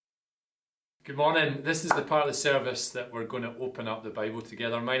Good morning. This is the part of the service that we're going to open up the Bible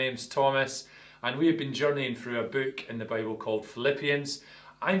together. My name's Thomas and we have been journeying through a book in the Bible called Philippians.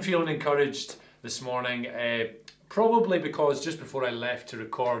 I'm feeling encouraged this morning, probably because just before I left to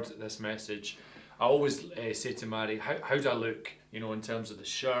record this message, I always say to Mary, how do I look, in terms of the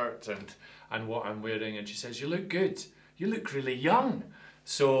shirt and what I'm wearing? And she says, you look good. You look really young.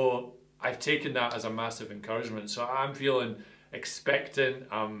 So I've taken that as a massive encouragement. So I'm feeling expectant,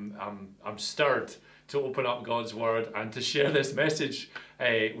 I'm stirred to open up God's Word and to share this message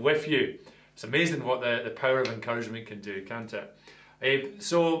with you. It's amazing what the power of encouragement can do, can't it?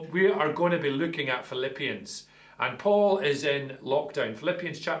 So we are going to be looking at Philippians, and Paul is in lockdown.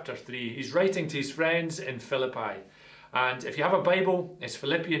 Philippians chapter 3, he's writing to his friends in Philippi. And if you have a Bible, it's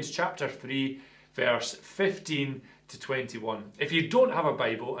Philippians chapter 3, verse 15 to 21. If you don't have a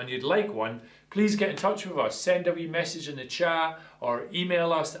Bible and you'd like one, please get in touch with us. Send a wee message in the chat or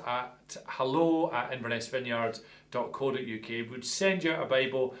email us at hello@invernessvineyard.co.uk. We'd send you out a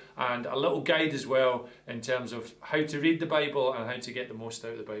Bible and a little guide as well in terms of how to read the Bible and how to get the most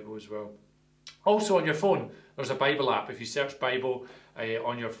out of the Bible as well. Also on your phone, there's a Bible app. If you search Bible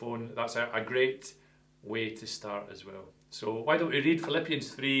on your phone, that's a great way to start as well. So why don't we read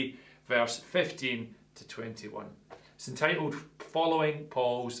Philippians 3 verse 15 to 21. It's entitled Following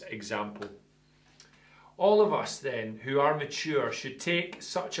Paul's Example. All of us then who are mature should take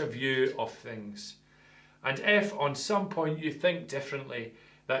such a view of things. And if on some point you think differently,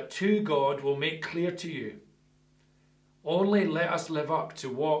 that too God will make clear to you. Only let us live up to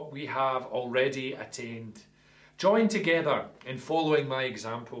what we have already attained. Join together in following my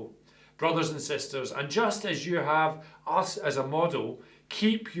example, brothers and sisters, and just as you have us as a model,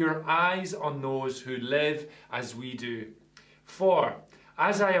 keep your eyes on those who live as we do. For,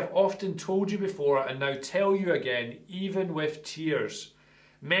 as I have often told you before and now tell you again, even with tears,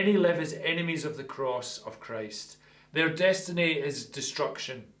 many live as enemies of the cross of Christ. Their destiny is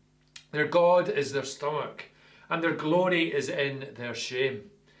destruction. Their God is their stomach, and their glory is in their shame.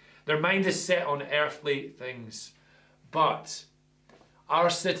 Their mind is set on earthly things, but our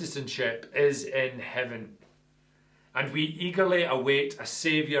citizenship is in heaven, and we eagerly await a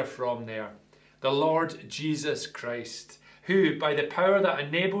Saviour from there, the Lord Jesus Christ, who, by the power that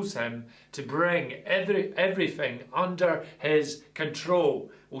enables him to bring everything under his control,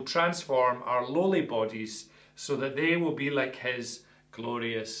 will transform our lowly bodies so that they will be like his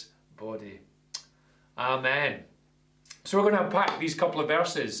glorious body. Amen. So we're going to unpack these couple of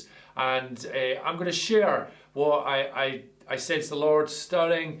verses, and I'm going to share what I sense the Lord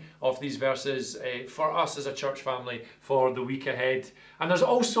stirring of these verses for us as a church family for the week ahead. And there's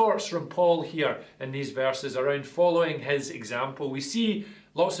all sorts from Paul here in these verses around following his example. We see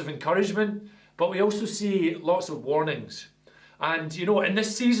lots of encouragement, but we also see lots of warnings. And in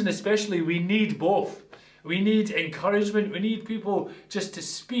this season especially, we need both. We need encouragement. We need people just to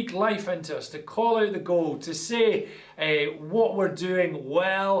speak life into us, to call out the goal, to say what we're doing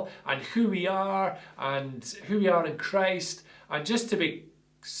well and who we are in Christ, and just to be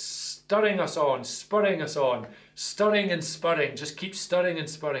stirring us on, spurring us on, stirring and spurring, just keep stirring and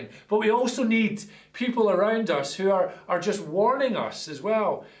spurring. But we also need people around us who are just warning us as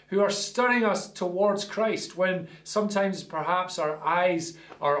well, who are stirring us towards Christ when sometimes perhaps our eyes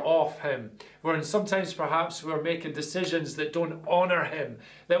are off him, when sometimes perhaps we're making decisions that don't honour him,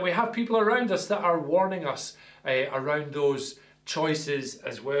 that we have people around us that are warning us around those choices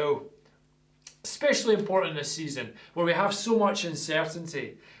as well. Especially important this season where we have so much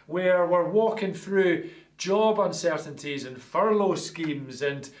uncertainty, where we're walking through job uncertainties and furlough schemes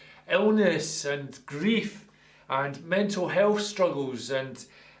and illness and grief and mental health struggles and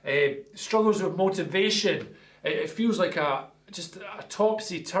struggles with motivation. It feels like just a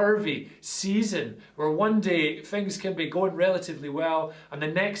topsy-turvy season where one day things can be going relatively well and the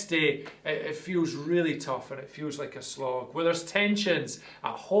next day it feels really tough and it feels like a slog, where there's tensions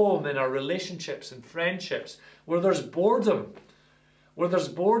at home in our relationships and friendships, where there's boredom, where there's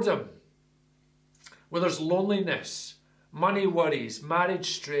loneliness, money worries,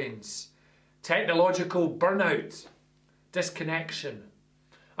 marriage strains, technological burnout, disconnection,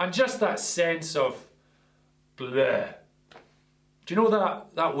 and just that sense of bleh. Do you know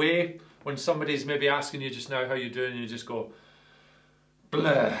that way when somebody's maybe asking you just now how you're doing and you just go,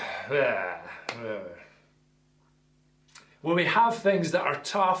 blah, blah, blah. When we have things that are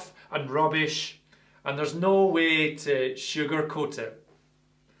tough and rubbish and there's no way to sugarcoat it.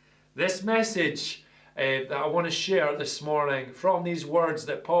 This message that I want to share this morning from these words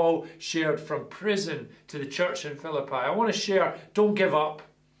that Paul shared from prison to the church in Philippi, I want to share, don't give up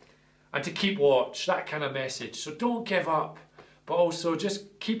and to keep watch, that kind of message. So don't give up. but also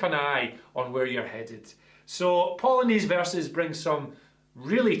just keep an eye on where you're headed. So Paul in these verses brings some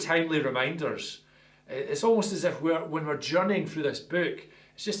really timely reminders. It's almost as if when we're journeying through this book,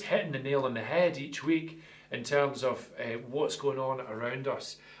 it's just hitting the nail on the head each week in terms of what's going on around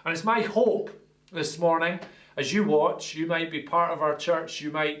us. And it's my hope this morning, as you watch, you might be part of our church,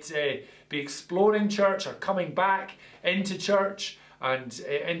 you might be exploring church or coming back into church and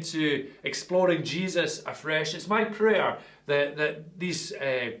into exploring Jesus afresh. It's my prayer that these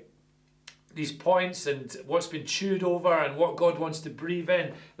points and what's been chewed over and what God wants to breathe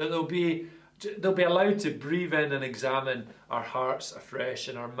in, that they'll be allowed to breathe in and examine our hearts afresh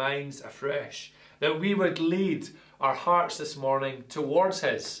and our minds afresh. That we would lead our hearts this morning towards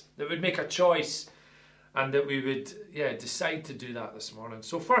His, that we'd make a choice and that we would decide to do that this morning.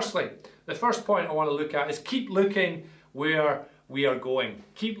 So firstly, the first point I want to look at is keep looking where we are going.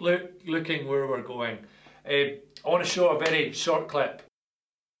 Keep looking where we're going. I want to show a very short clip.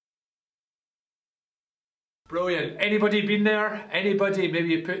 Brilliant. Anybody been there? Anybody, maybe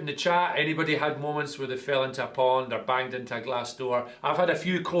you put in the chat, anybody had moments where they fell into a pond or banged into a glass door? I've had a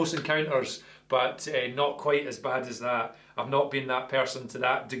few close encounters, but not quite as bad as that. I've not been that person to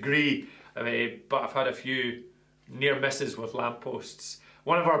that degree, but I've had a few near misses with lampposts.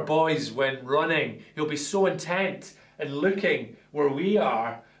 One of our boys, when running, he'll be so intent in looking where we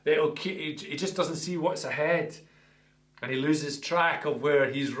are that he just doesn't see what's ahead, and he loses track of where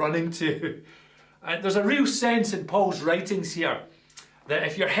he's running to. There's a real sense in Paul's writings here that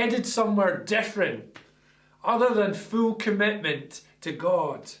if you're headed somewhere different, other than full commitment to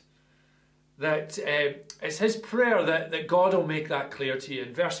God, that it's his prayer that God will make that clear to you.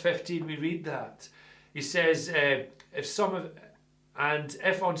 In verse 15 we read that. He says, if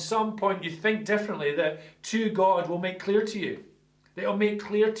on some point you think differently, that to God will make clear to you. That He'll make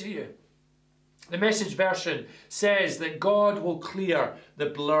clear to you. The Message version says that God will clear the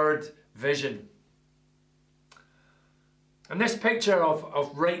blurred vision. And this picture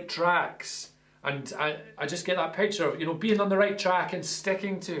of right tracks, and I just get that picture of being on the right track and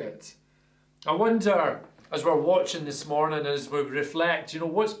sticking to it. I wonder, as we're watching this morning, as we reflect,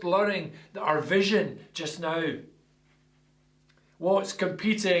 what's blurring our vision just now? What's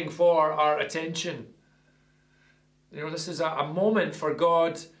competing for our attention? This is a moment for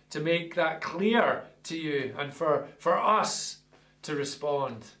God to make that clear to you and for us to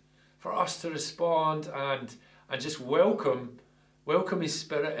respond. For us to respond and just welcome His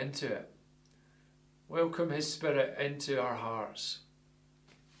Spirit into it. Welcome His Spirit into our hearts.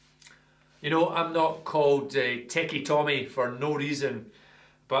 I'm not called Techie Tommy for no reason,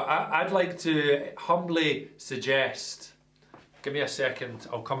 but I'd like to humbly suggest, give me a second,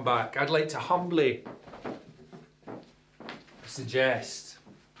 I'll come back. I'd like to humbly suggest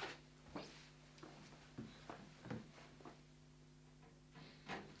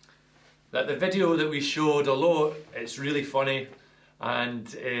that the video that we showed, although it's really funny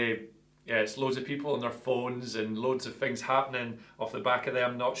and it's loads of people on their phones and loads of things happening off the back of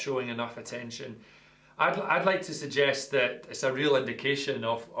them not showing enough attention, I'd like to suggest that it's a real indication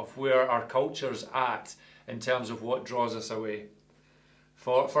of where our culture's at in terms of what draws us away.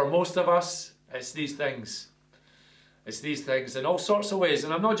 For most of us, it's these things. It's these things in all sorts of ways.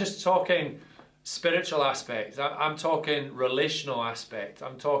 And I'm not just talking spiritual aspect, I'm talking relational aspect.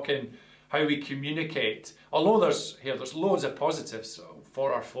 I'm talking how we communicate. Although there's loads of positives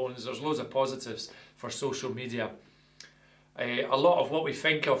for our phones, there's loads of positives for social media. A lot of what we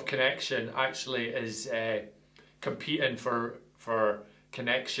think of connection actually is competing for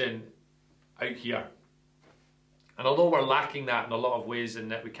connection out here. And although we're lacking that in a lot of ways in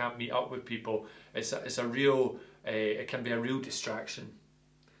that we can't meet up with people, it can be a real distraction.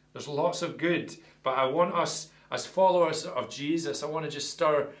 There's lots of good, but I want us as followers of Jesus, I want to just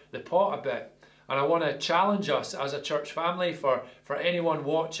stir the pot a bit. And I want to challenge us as a church family, for anyone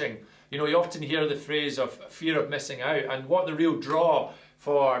watching. You often hear the phrase of fear of missing out, and what the real draw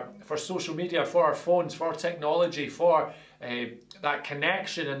for social media, for our phones, for technology, for that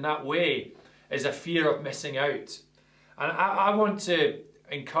connection in that way is a fear of missing out. And I want to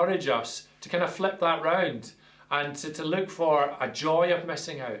encourage us to kind of flip that round and to look for a joy of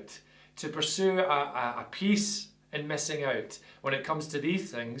missing out, to pursue a peace in missing out when it comes to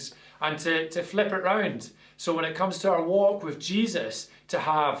these things, and to flip it round. So when it comes to our walk with Jesus, to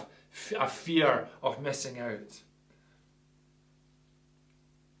have a fear of missing out.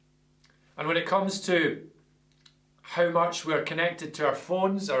 And when it comes to how much we're connected to our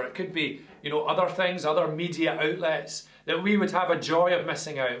phones, or it could be other things, other media outlets, that we would have a joy of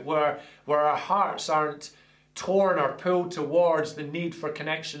missing out, where our hearts aren't torn or pulled towards the need for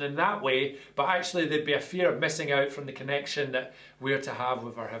connection in that way, but actually there'd be a fear of missing out from the connection that we're to have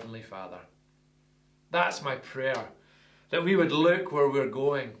with our Heavenly Father. That's my prayer, that we would look where we're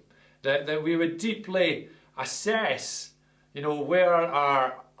going, that we would deeply assess, where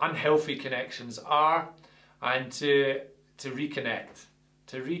our unhealthy connections are, and to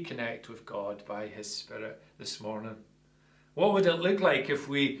reconnect with God by His Spirit this morning. What would it look like if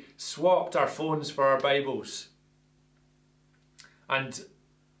we swapped our phones for our Bibles? And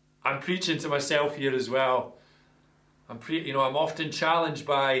I'm preaching to myself here as well. I'm often challenged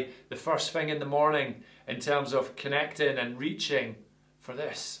by the first thing in the morning in terms of connecting and reaching for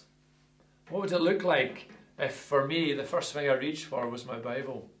this. What would it look like if, for me, the first thing I reached for was my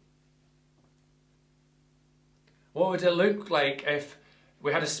Bible? What would it look like if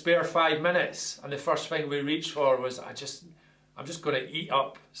we had a spare 5 minutes and the first thing we reached for was, I'm just going to eat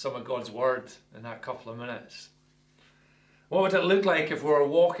up some of God's Word in that couple of minutes? What would it look like if we were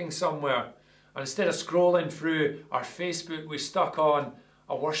walking somewhere and instead of scrolling through our Facebook, we stuck on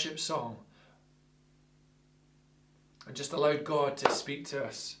a worship song and just allowed God to speak to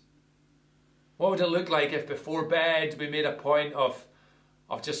us? What would it look like if before bed we made a point of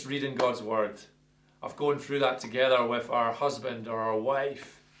just reading God's Word, of going through that together with our husband or our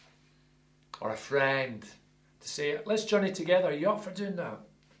wife or a friend, to say, let's journey together. Are you up for doing that?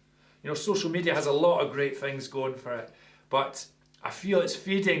 Social media has a lot of great things going for it, but I feel it's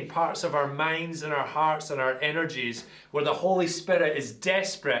feeding parts of our minds and our hearts and our energies where the Holy Spirit is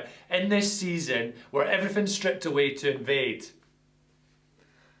desperate in this season where everything's stripped away to invade.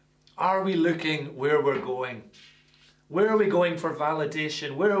 Are we looking where we're going? Where are we going for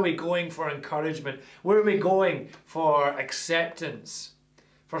validation? Where are we going for encouragement? Where are we going for acceptance?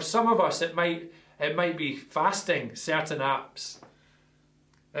 For some of us, it might be fasting certain apps.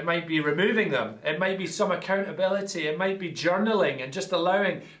 It might be removing them. It might be some accountability. It might be journaling and just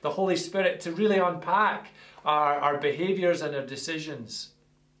allowing the Holy Spirit to really unpack our behaviours and our decisions.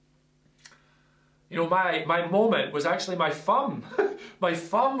 My moment was actually my thumb. My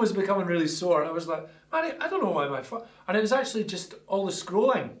thumb was becoming really sore. And I was like, man, I don't know why my thumb... And it was actually just all the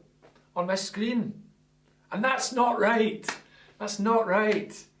scrolling on my screen. And that's not right. That's not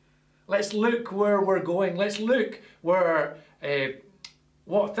right. Let's look where we're going. Let's look where...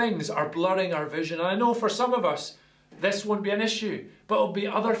 what things are blurring our vision. And I know for some of us, this won't be an issue, but it'll be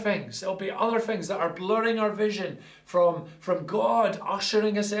other things. It'll be other things that are blurring our vision from God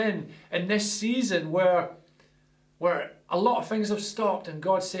ushering us in this season where a lot of things have stopped and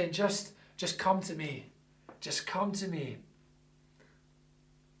God's saying, just come to me. Just come to me.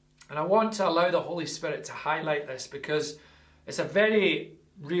 And I want to allow the Holy Spirit to highlight this because it's a very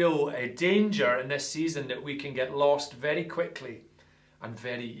real danger in this season that we can get lost very quickly and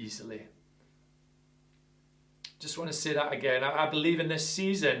very easily. Just want to say that again. I believe in this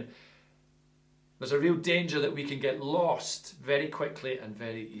season there's a real danger that we can get lost very quickly and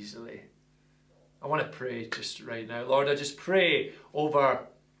very easily. I want to pray just right now. Lord, I just pray over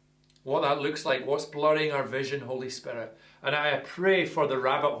what that looks like, what's blurring our vision, Holy Spirit. And I pray for the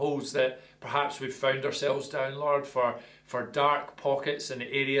rabbit holes that perhaps we've found ourselves down, Lord, for dark pockets and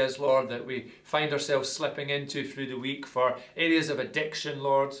areas, Lord, that we find ourselves slipping into through the week, for areas of addiction,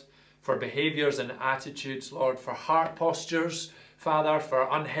 Lord, for behaviours and attitudes, Lord, for heart postures, Father, for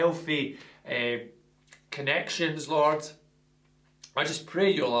unhealthy connections, Lord. I just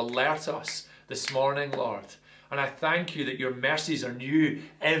pray you'll alert us this morning, Lord. And I thank you that your mercies are new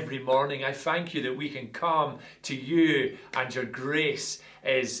every morning. I thank you that we can come to you and your grace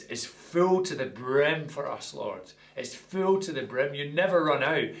is full to the brim for us, Lord. It's full to the brim. You never run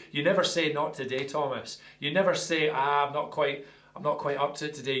out. You never say, not today, Thomas. You never say, I'm not quite up to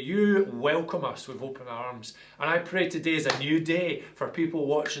it today. You welcome us with open arms. And I pray today is a new day for people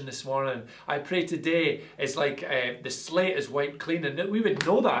watching this morning. I pray today is like the slate is wiped clean, and that we would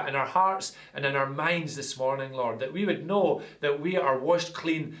know that in our hearts and in our minds this morning, Lord, that we would know that we are washed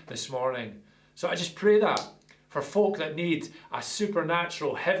clean this morning. So I just pray that for folk that need a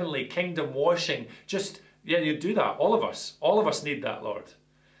supernatural, heavenly kingdom washing, you do that. All of us need that, Lord.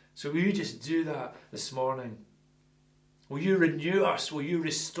 So will you just do that this morning? Will you renew us? Will you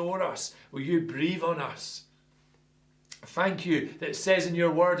restore us? Will you breathe on us? Thank you that it says in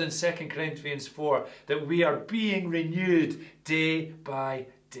your word in 2 Corinthians 4 that we are being renewed day by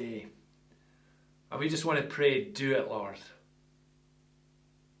day. And we just want to pray, do it, Lord.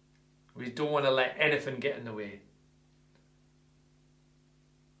 We don't want to let anything get in the way.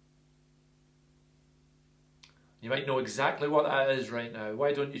 You might know exactly what that is right now.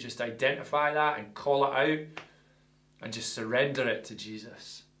 Why don't you just identify that and call it out and just surrender it to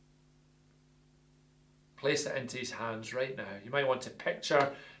Jesus? place it into his hands right now. You might want to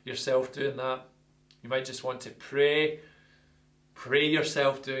picture yourself doing that. You might just want to pray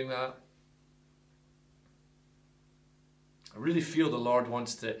yourself doing that. I really feel the Lord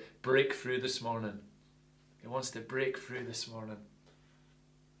wants to break through this morning. He wants to break through this morning.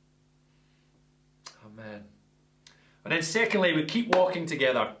 Amen. And then secondly, we keep walking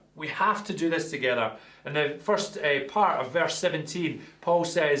together. We have to do this together. In the first part of verse 17, Paul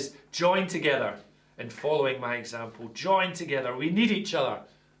says, join together in following my example. Join together. We need each other.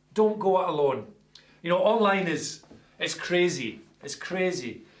 Don't go it alone. You know, online it's crazy. It's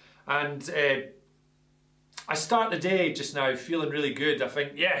crazy. And I start the day just now feeling really good. I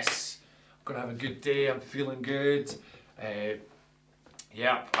think, yes, I'm going to have a good day. I'm feeling good.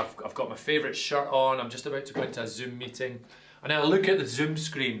 Yeah, I've got my favourite shirt on. I'm just about to go into a Zoom meeting. And I look at the Zoom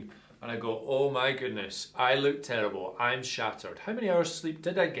screen and I go, oh my goodness, I look terrible. I'm shattered. How many hours sleep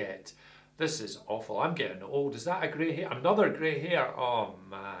did I get? This is awful. I'm getting old. Is that a grey hair? Another grey hair? Oh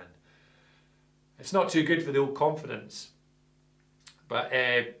man. It's not too good for the old confidence. But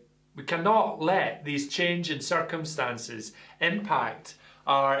we cannot let these changing circumstances impact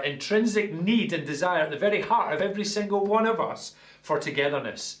our intrinsic need and desire at the very heart of every single one of us for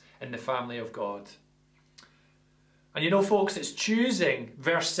togetherness in the family of God. And you know, folks, it's choosing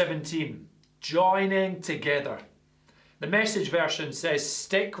verse 17, joining together. The Message version says,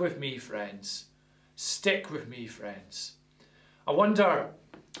 stick with me, friends. Stick with me, friends. I wonder,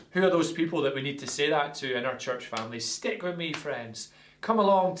 who are those people that we need to say that to in our church family? Stick with me, friends. Come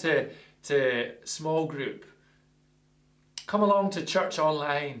along to small group. Come along to church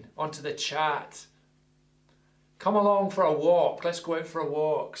online, onto the chat. Come along for a walk. Let's go out for a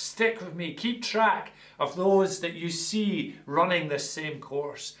walk. Stick with me. Keep track of those that you see running this same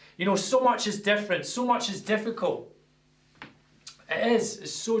course. You know, so much is different. So much is difficult. It is.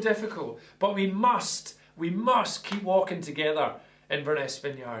 It's so difficult. But we must keep walking together in Inverness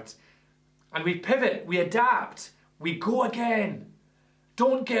Vineyard. And we pivot. We adapt. We go again.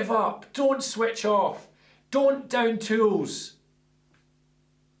 Don't give up. Don't switch off. Don't down tools.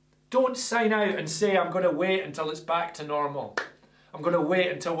 Don't sign out and say, I'm going to wait until it's back to normal. I'm going to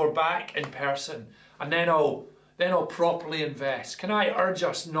wait until we're back in person. And then I'll properly invest. Can I urge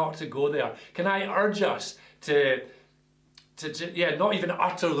us not to go there? Can I urge us to not even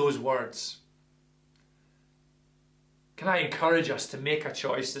utter those words? Can I encourage us to make a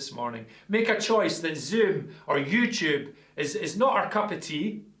choice this morning? Make a choice that Zoom or YouTube is not our cup of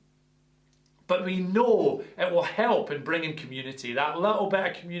tea, but we know it will help in bringing community, that little bit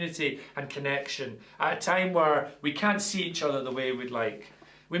of community and connection at a time where we can't see each other the way we'd like.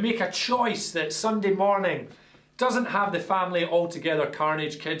 We make a choice that Sunday morning doesn't have the family all together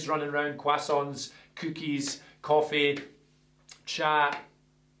carnage, kids running around, croissants, cookies, coffee, chat,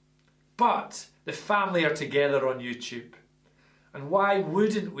 but the family are together on YouTube. And why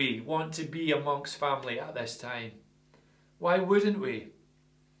wouldn't we want to be amongst family at this time? Why wouldn't we?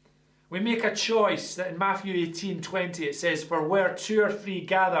 We make a choice that in Matthew 18:20 it says, for where 2 or 3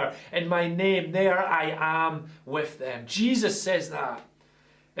 gather in my name, there I am with them. Jesus says that.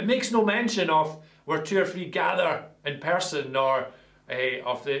 It makes no mention of where 2 or 3 gather in person, or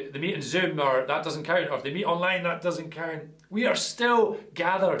of the meet in Zoom, or that doesn't count, or if they meet online, that doesn't count. We are still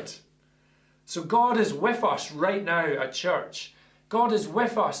gathered. So God is with us right now at church. God is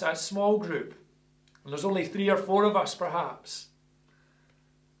with us at small group. And there's only 3 or 4 of us perhaps.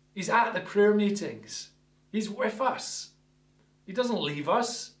 He's at the prayer meetings. He's with us. He doesn't leave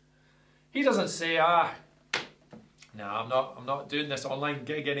us. He doesn't say, no, I'm not doing this online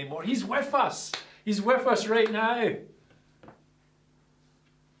gig anymore. He's with us. He's with us right now.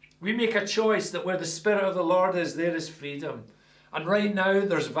 We make a choice that where the Spirit of the Lord is, there is freedom. And right now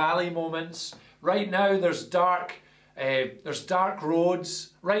there's valley moments. Right now there's dark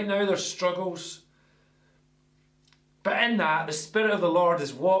roads. Right now there's struggles. But in that, the Spirit of the Lord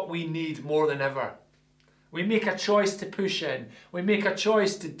is what we need more than ever. We make a choice to push in. We make a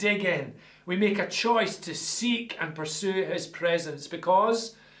choice to dig in. We make a choice to seek and pursue His presence,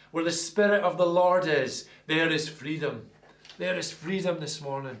 because where the Spirit of the Lord is, there is freedom. There is freedom this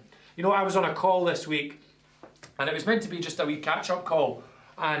morning. You know, I was on a call this week, and it was meant to be just a wee catch-up call,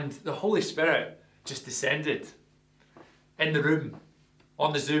 and the Holy Spirit just descended in the room,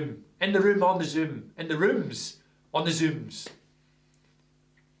 on the Zoom, in the room, on the Zoom, in the rooms, on the Zooms.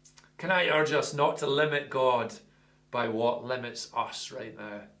 Can I urge us not to limit God by what limits us right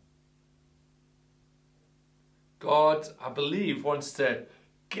now? God, I believe, wants to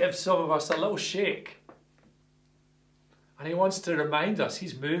give some of us a little shake. And He wants to remind us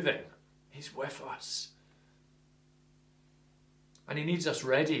He's moving. He's with us. And He needs us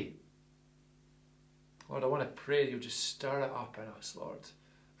ready. Lord, I want to pray you'll just stir it up in us, Lord.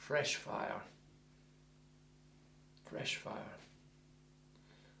 Fresh fire. Fresh fire.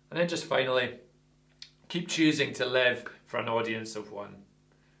 And then just finally, keep choosing to live for an audience of one.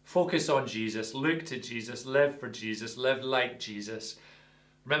 Focus on Jesus, look to Jesus, live for Jesus, live like Jesus.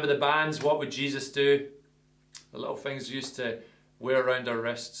 Remember the bands, what would Jesus do? The little things we used to wear around our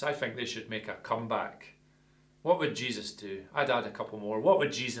wrists. I think they should make a comeback. What would Jesus do? I'd add a couple more. What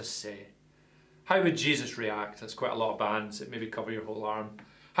would Jesus say? How would Jesus react? That's quite a lot of bands. It maybe cover your whole arm.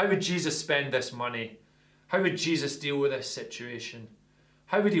 How would Jesus spend this money? How would Jesus deal with this situation?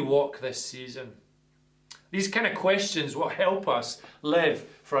 How would he walk this season? These kind of questions will help us live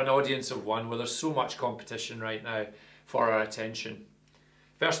for an audience of one where there's so much competition right now for our attention.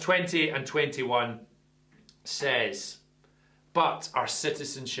 Verse 20 and 21 says, "But our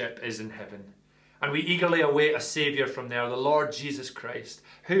citizenship is in heaven, and we eagerly await a Saviour from there, the Lord Jesus Christ,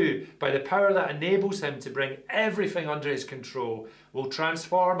 who, by the power that enables him to bring everything under his control, will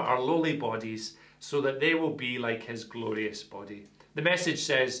transform our lowly bodies so that they will be like his glorious body." The Message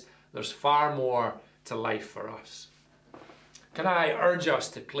says there's far more to life for us. Can I urge us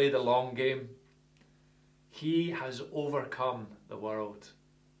to play the long game? He has overcome the world.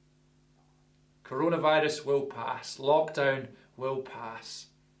 Coronavirus will pass. Lockdown will pass.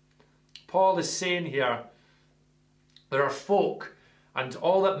 Paul is saying here, there are folk, and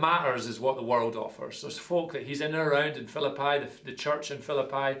all that matters is what the world offers. There's folk that he's in and around in Philippi, the church in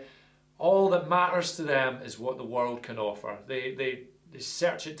Philippi. All that matters to them is what the world can offer. They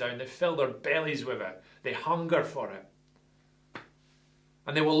search it down. They fill their bellies with it. They hunger for it.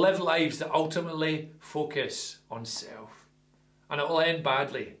 And they will live lives that ultimately focus on self. And it will end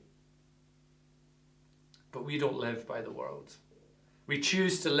badly. But we don't live by the world. We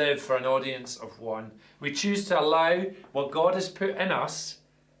choose to live for an audience of one. We choose to allow what God has put in us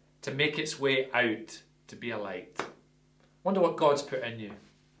to make its way out, to be a light. I wonder what God's put in you.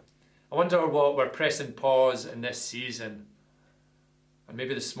 I wonder what we're pressing pause in this season. And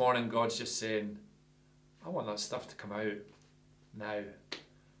maybe this morning God's just saying, I want that stuff to come out now.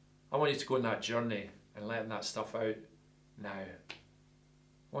 I want you to go on that journey and letting that stuff out now. I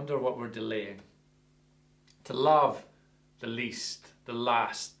wonder what we're delaying. To love the least, the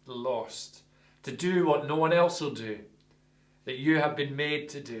last, the lost. To do what no one else will do. That you have been made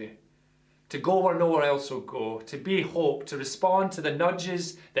to do. To go where nowhere else will go. To be hope. To respond to the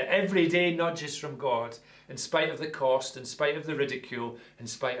nudges, the everyday nudges from God. In spite of the cost, in spite of the ridicule, in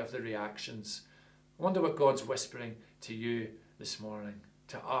spite of the reactions. I wonder what God's whispering to you this morning.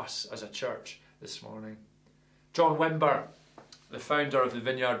 To us as a church this morning. John Wimber, the founder of the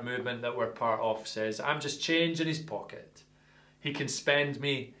Vineyard movement that we're part of, says, "I'm just change in his pocket. He can spend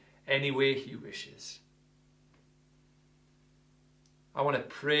me any way he wishes." I want to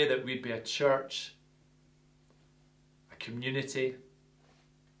pray that we'd be a church, a community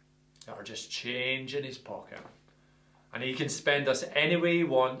that are just change in his pocket. And he can spend us any way he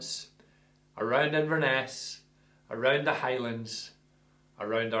wants, around Inverness, around the Highlands,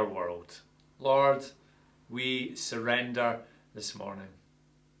 around our world. Lord, we surrender this morning.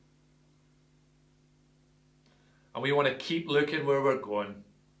 And we want to keep looking where we're going.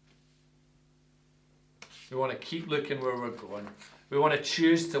 We want to keep looking where we're going. We want to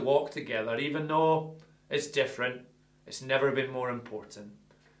choose to walk together, even though it's different. It's never been more important.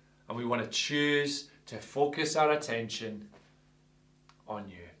 And we want to choose to focus our attention on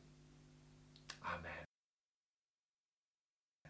you.